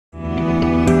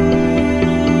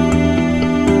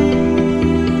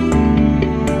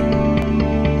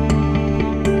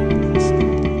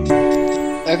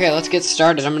Okay, let's get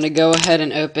started. I'm going to go ahead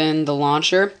and open the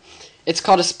launcher. It's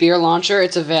called EspierLauncher.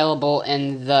 It's available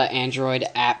in the Android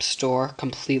App Store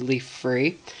completely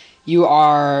free. You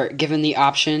are given the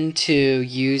option to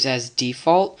use as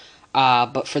default,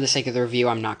 but for the sake of the review,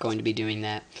 I'm not going to be doing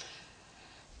that.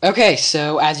 Okay,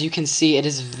 so as you can see, it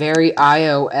is very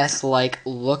iOS-like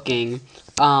looking.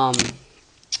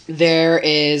 There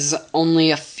is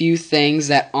only a few things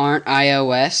that aren't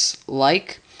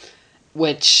iOS-like,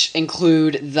 which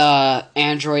include the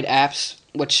Android apps,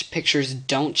 which pictures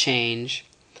don't change,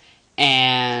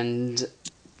 and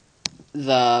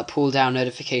the pull-down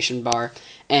notification bar,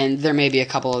 and there may be a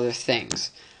couple other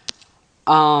things.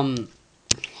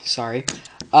 Sorry.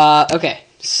 Okay,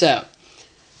 so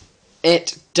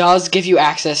it does give you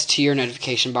access to your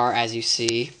notification bar, as you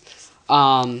see,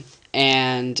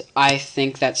 and I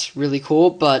think that's really cool,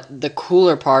 but the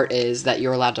cooler part is that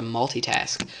you're allowed to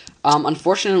multitask.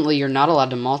 Unfortunately, you're not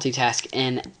allowed to multitask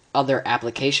in other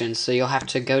applications, so you'll have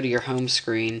to go to your home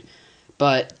screen,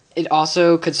 but it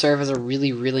also could serve as a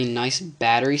really, really nice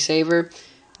battery saver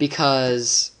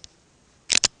because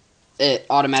it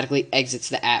automatically exits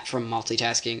the app from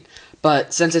multitasking.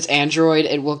 But since it's Android,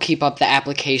 it will keep up the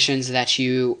applications that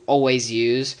you always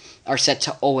use, are set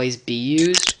to always be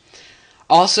used.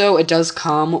 Also, it does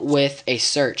come with a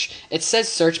search. It says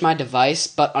search my device,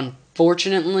 but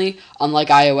unfortunately, unlike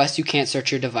iOS, you can't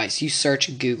search your device. You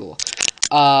search Google.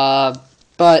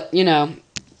 But, you know,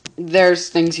 there's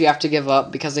things you have to give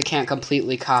up because they can't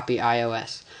completely copy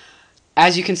iOS.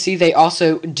 As you can see, they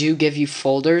also do give you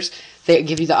folders. They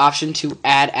give you the option to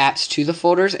add apps to the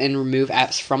folders and remove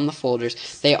apps from the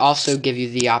folders. They also give you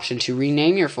the option to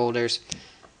rename your folders.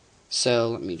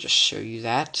 So, let me just show you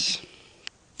that.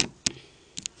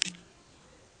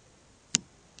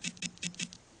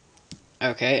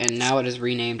 Okay, and now it is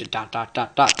renamed ...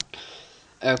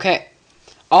 Okay.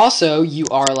 Also, you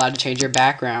are allowed to change your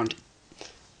background.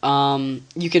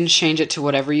 You can change it to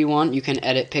whatever you want. You can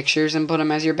edit pictures and put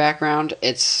them as your background.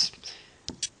 It's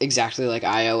exactly like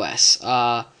iOS.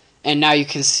 And now you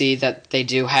can see that they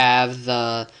do have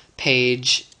the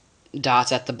page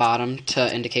dots at the bottom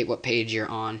to indicate what page you're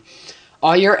on.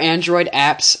 All your Android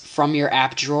apps from your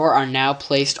app drawer are now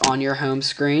placed on your home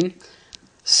screen.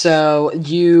 So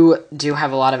you do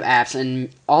have a lot of apps, and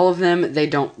all of them, they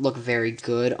don't look very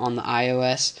good on the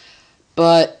iOS,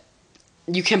 but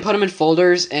you can put them in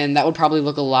folders, and that would probably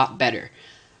look a lot better,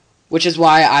 which is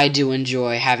why I do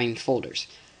enjoy having folders.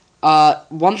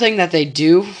 One thing that they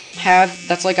do have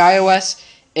that's like iOS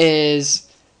is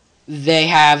they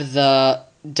have the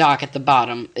dock at the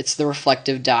bottom. It's the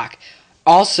reflective dock.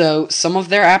 Also, some of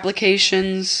their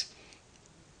applications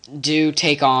do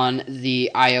take on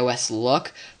the iOS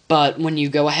look, but when you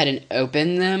go ahead and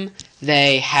open them,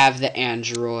 they have the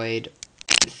Android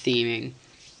theming.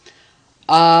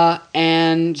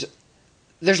 And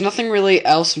there's nothing really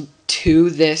else to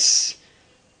this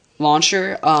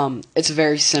launcher. It's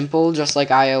very simple, just like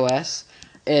iOS.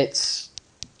 It's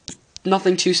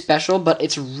nothing too special, but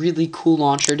it's a really cool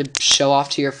launcher to show off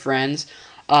to your friends.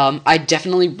 I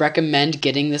definitely recommend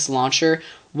getting this launcher.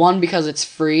 1, because it's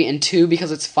free, and 2, because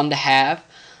it's fun to have,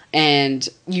 and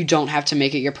you don't have to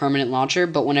make it your permanent launcher,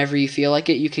 but whenever you feel like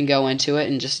it, you can go into it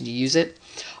and just use it.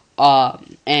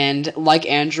 And like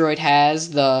Android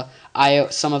has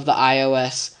some of the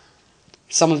iOS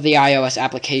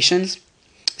applications,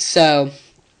 so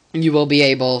you will be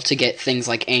able to get things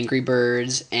like Angry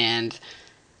Birds and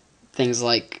things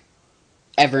like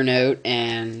Evernote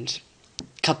and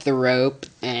Cut the Rope,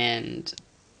 and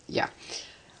yeah.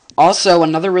 Also,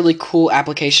 another really cool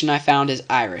application I found is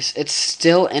Iris. It's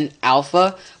still in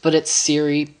alpha, but it's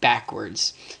Siri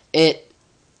backwards.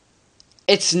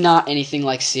 It's not anything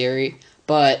like Siri,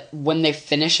 but when they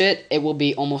finish it, it will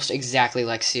be almost exactly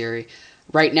like Siri.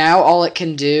 Right now, all it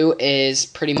can do is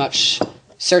pretty much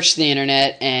search the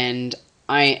internet, and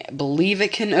I believe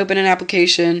it can open an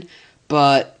application,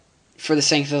 but for the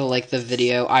sake of the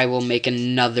video, I will make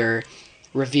another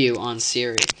review on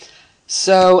Siri.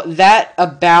 So that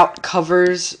about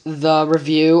covers the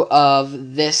review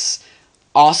of this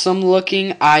awesome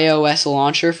looking iOS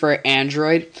launcher for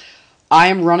Android. I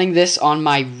am running this on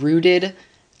my rooted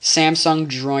Samsung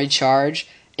Droid Charge.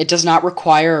 It does not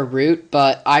require a root,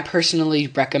 but I personally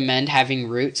recommend having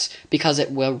roots because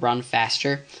it will run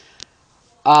faster.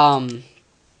 And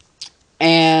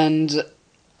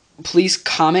please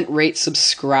comment, rate,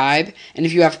 subscribe, and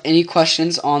if you have any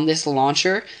questions on this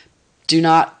launcher, do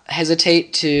not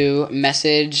hesitate to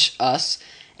message us,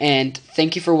 and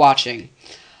thank you for watching.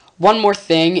 One more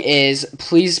thing is,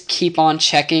 please keep on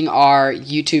checking our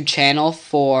YouTube channel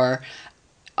for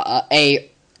a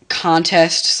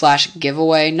contest slash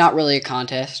giveaway. Not really a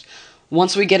contest.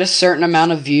 Once we get a certain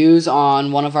amount of views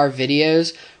on one of our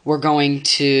videos, we're going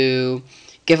to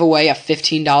give away a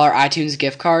 $15 iTunes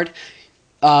gift card.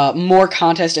 More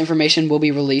contest information will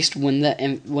be released when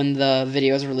the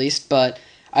video is released, but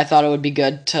I thought it would be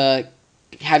good to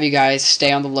have you guys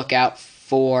stay on the lookout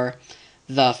for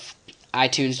the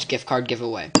iTunes gift card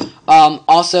giveaway.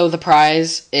 Also, the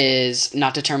prize is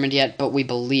not determined yet, but we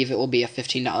believe it will be a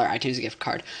 $15 iTunes gift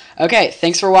card. Okay,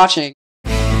 thanks for watching.